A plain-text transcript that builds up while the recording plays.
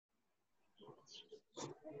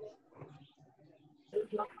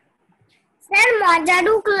Sir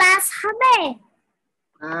মজারু class হবে?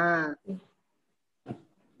 হ্যাঁ।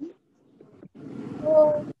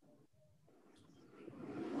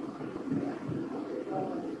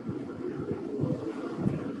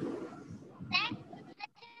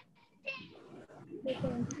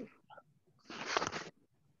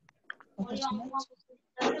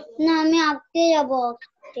 না আমি আজকে যাব।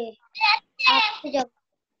 আজকে যাব।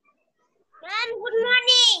 Ma'am good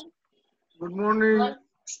morning. Good morning.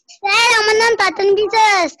 Sir আমার নাম তাতান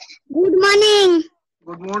বিশ্বাস। Good morning.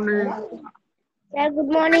 Good morning. Sir good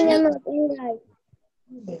morning. আমি নতুন গাই।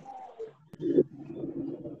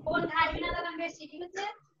 কোন ঘাটবি না তার বেশি ঠিক আছে?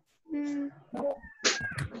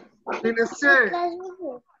 স্ক্রিন এসছে?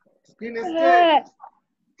 স্ক্রিন এসছে?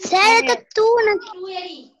 স্যার এটা তু নাকি? তু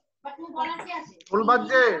এরি বাট তু বলার কি আছে? ফুল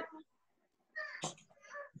বাজছে?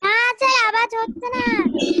 না স্যার আওয়াজ হচ্ছে না।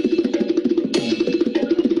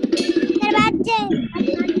 স্যার বাজছে।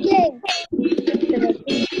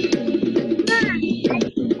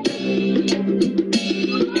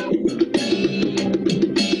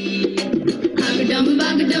 আগডম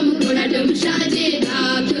বাগডম ঘোড়াডম সাজে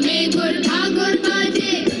ভাগ में गोर भागोर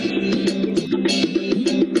बाजे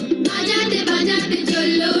বাজাতে বাজাতে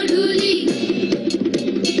চললো ঢুলি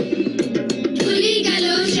ঢুলি গেল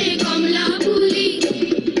সে কমলা পুলি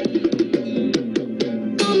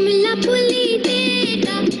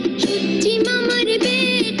বেটা সুচি মামার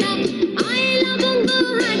বেটা আয় লবঙ্গ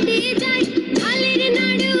হাটে যায় ঝালের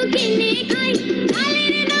নাড়ু কিনে খাই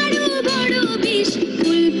ঝালের নাড়ু বড় বিষ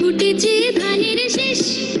ফুল ফুটেছে ধানের শেষ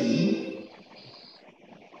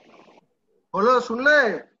হলো শুনলে?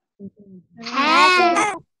 হ্যাঁ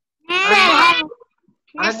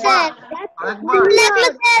আরেকবার ভালো লাগলো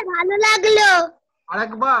স্যার, ভালো লাগলো।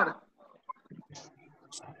 আরেকবার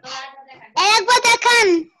একবার দেখান।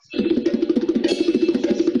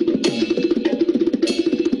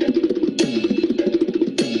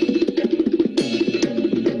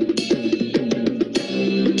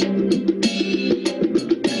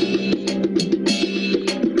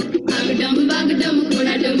 আগডম বাগডম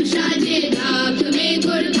ঘোড়াডম সাজে ভাগ में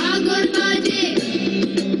गोर भागोर बाजे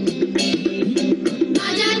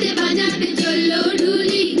বাজাতে বাজাতে চললো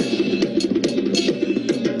ঢুলি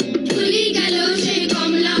ঢুলি গেল সে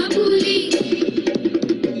কমলা পুলি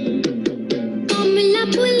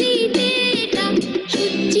বেটা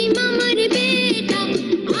সুচি মামার বেটা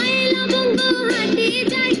আয় লবঙ্গ হাটে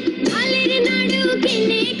যায় ঝালের নাড়ু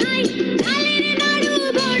কিনে খাই ঝালের নাড়ু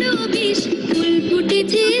বড় বিষ ফুল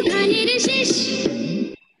ফুটেছে ধানের শেষ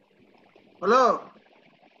হলো?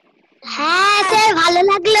 হ্যাঁ স্যার ভালো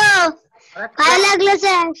লাগলো, ভালো লাগলো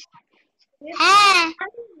স্যার। হ্যাঁ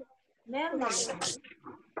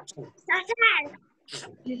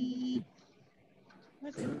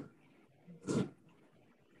স্যার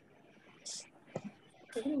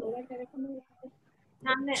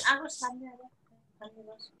সামনে আগো সামনে আগো সামনে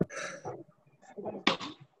বস।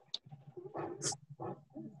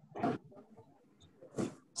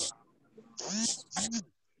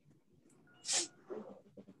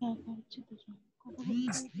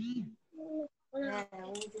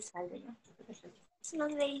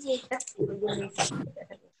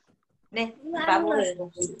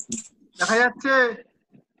 দেখা যাচ্ছে?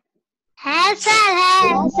 হ্যাঁ স্যার, হ্যাঁ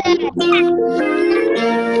স্যার।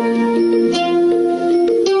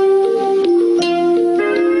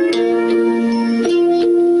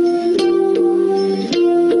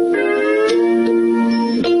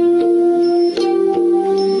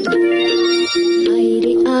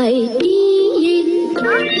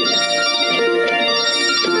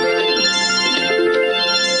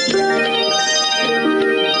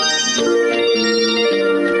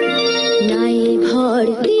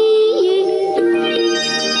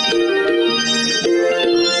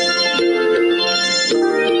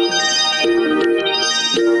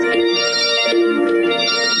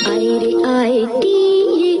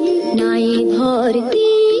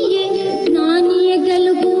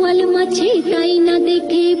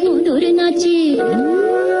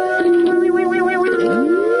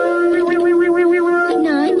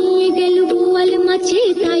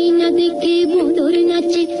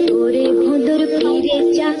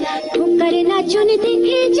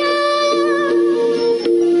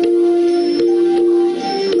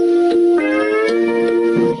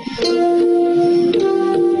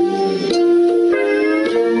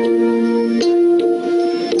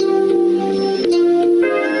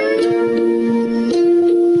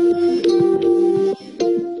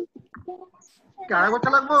 আরেকবার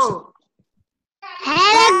চালাবো?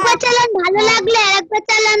 হ্যাঁ একবার চালান, ভালো লাগলো। একবার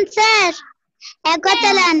চালান স্যার, একবার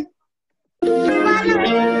চালান।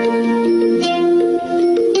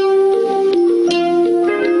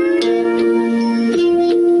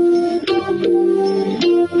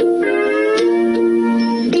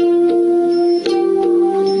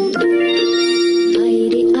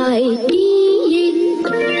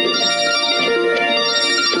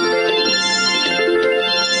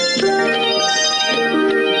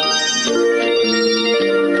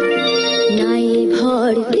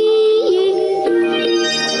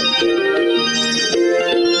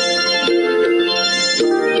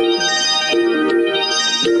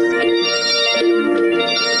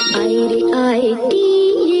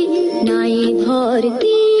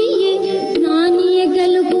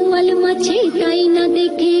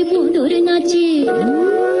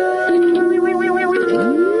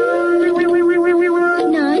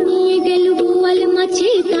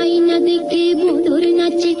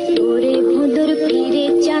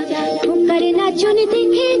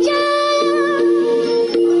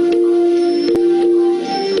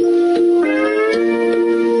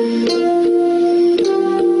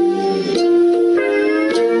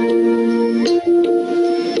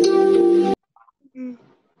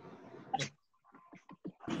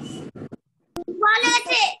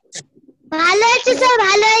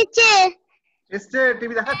 ভালো হয়েছে। এসছে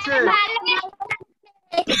টিভি দেখাচ্ছে।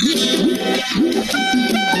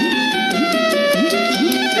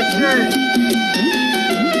 এসছে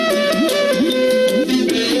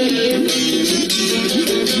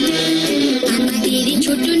আমাদের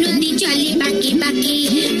ছোট নদী চলে বাঁকে বাঁকে,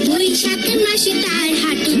 বৈশাখ মাসে তার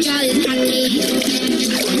হাঁটু জল থাকে।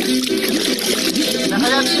 দেখা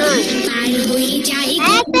যাচ্ছে। পার হয়ে যায়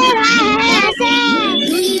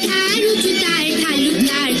দুই ধার উঁচু তার ঢালু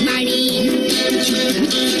তার বাড়ি।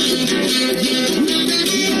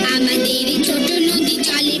 আমাদের ছোট নদী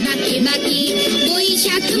চলে বাঁকে বাঁকে,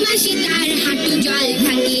 বৈশাখ মাসে তার হাঁটু জল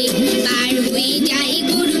থাকে। পার হয়ে যায়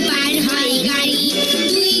গরু, পার হয় গাড়ি,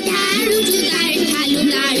 দুই ধার উঁচু তার ঢালু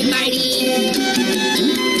তার বাড়ি।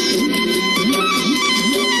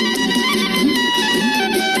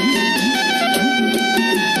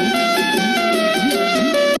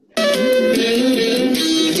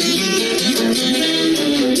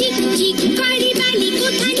 চিক চিক করে বালি,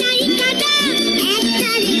 কোথা নাই কাদা, এক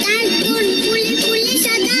ধারে তার কোন ফুলে ফুলে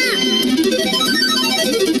সাদা।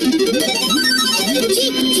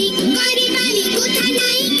 চিক চিক করে বালি, কোথা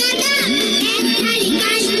নাই কাদা, এক ধারে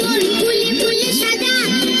তার কোন ফুলে ফুলে সাদা।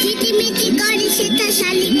 ঝিকিমিকি করে সেটা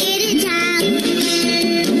শালিকের ঝাঁক।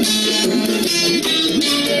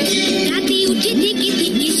 রাতে উঠে থেকে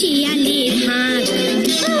থেকে শিয়ালের হাঁক।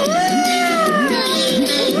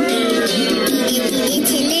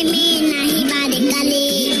 ছেলে মেয়ে নাহি বারে কালে,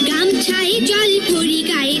 গামছায় জল ভরি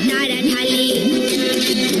গায়ে তারা ঢালে।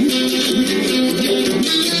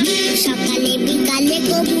 সকালে বিকালে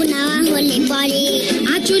কবু নেওয়া হলে পরে,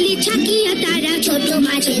 আঁচলে ছাকিয়া তারা ছোট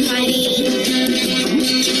মাছে ধরে।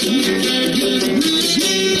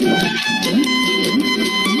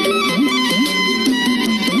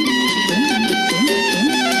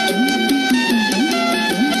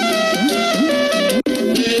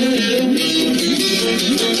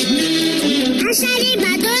 আষাঢ়ে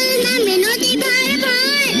বাদল নামে নদী ভর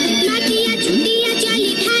ভর, মাতিয়া ছুটিয়া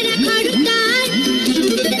চলে ধারা খরতার।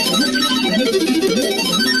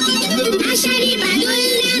 আষাঢ়ে বাদল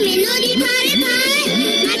নামে নদী ভর ভর,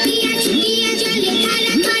 মাতিয়া ছুটিয়া চলে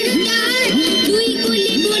ধারা খরতার। দুই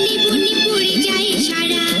কুলে বনে বনে পড়ে যায়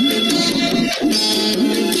সারা,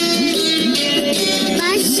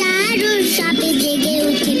 বর্ষার উৎসবে জেগে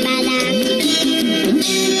উঠে পাড়া।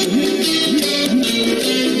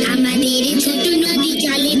 আমাদের ছোট নদী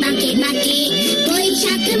চলে বাঁকে বাঁকে,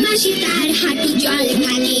 বৈশাখ মাসে তার হাঁটু জল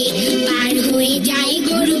থাকে। পার হয়ে যায়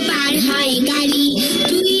গরু, পার হয় গাড়ি,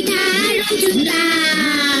 দুই ধার উঁচু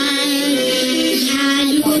তার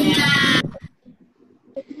ঢালু তার।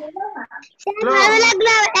 ভালো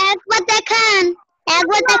লাগলো, একবার দেখান,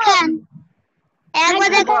 একবার দেখান, একবার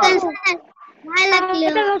দেখান স্যার, ভালো লাগলো।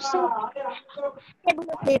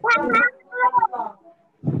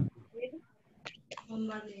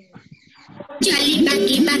 চলে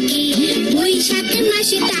বাঁকে বাঁকে, বৈশাখ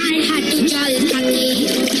মাসে তার হাঁটু জল থাকে।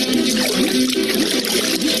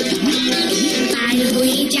 পার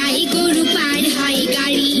হয়ে যায় গরু, পার হয়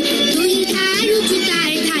গাড়ি, দুই ধার উঁচু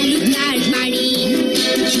তার ঢালু তার বাড়ি।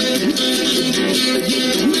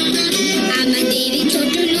 আমাদের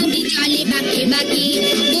ছোট নদী চলে বাঁকে বাঁকে,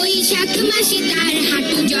 বৈশাখ মাসে তার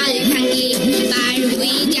হাঁটু জল থাকে। পার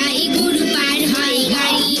হয়ে যায় গরু, পার হয়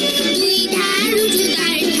গাড়ি, দুই ধার উঁচু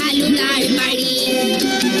তার ঢালু তার বাড়ি।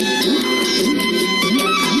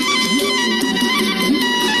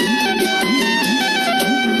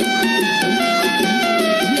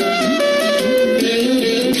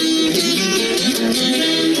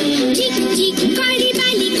 চিক চিক করে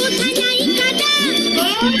বালি, কোথা নাই কাদা,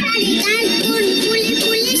 এক ধারে তার কোন ফুলে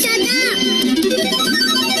ফুলে সাদা।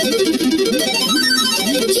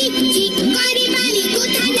 চিক চিক করে বালি,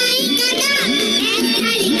 কোথা নাই কাদা, এক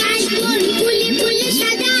ধারে তার কোন ফুলে ফুলে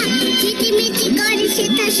সাদা। ঝিকিমিকি করে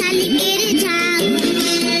সেটা শালিকের ঝাঁক।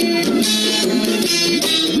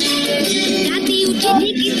 রাতে উঠে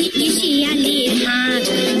থেকে থেকে শিয়ালের হাঁক।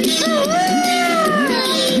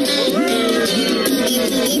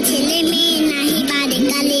 ছেলে মেয়ে নাহি বারে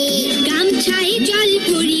কালে, গামছায় জল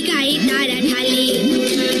ভরি গায়ে তারা ঢালে।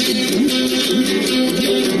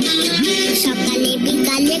 সকালে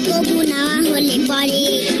বিকালে কবু নেওয়া হলে পরে,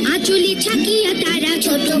 আঁচলে ছাকিয়া তারা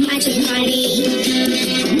ছোট মাছে ধরে।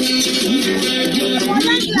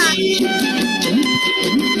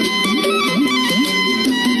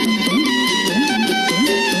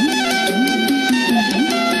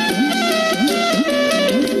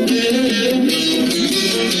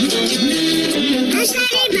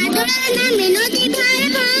 আষাঢ়ে বাদল নামে নদী ভর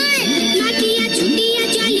ভর, মাতিয়া ছুটিয়া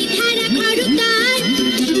চলে ধারা খরতার।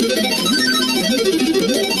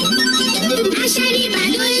 আষাঢ়ে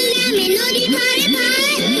বাদল নামে নদী ভর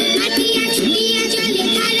ভর, মাতিয়া ছুটিয়া চলে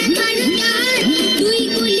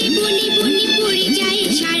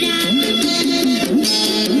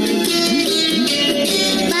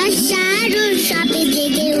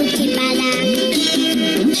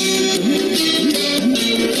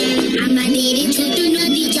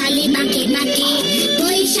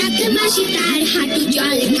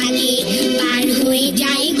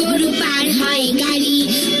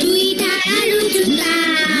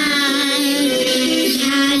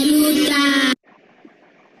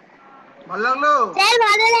ভালো লাগলো? স্যার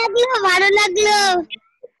ভালো লাগলো, ভালো লাগলো,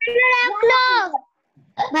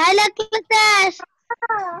 ভালো লাগলো স্যার।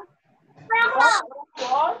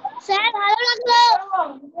 স্যার ভালো লাগলো,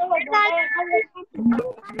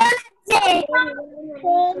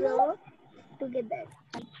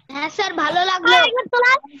 হ্যাঁ স্যার ভালো লাগলো।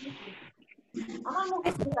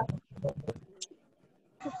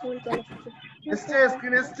 এসছে,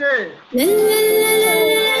 স্ক্রিন এসছে। লা লা লা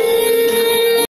লা লা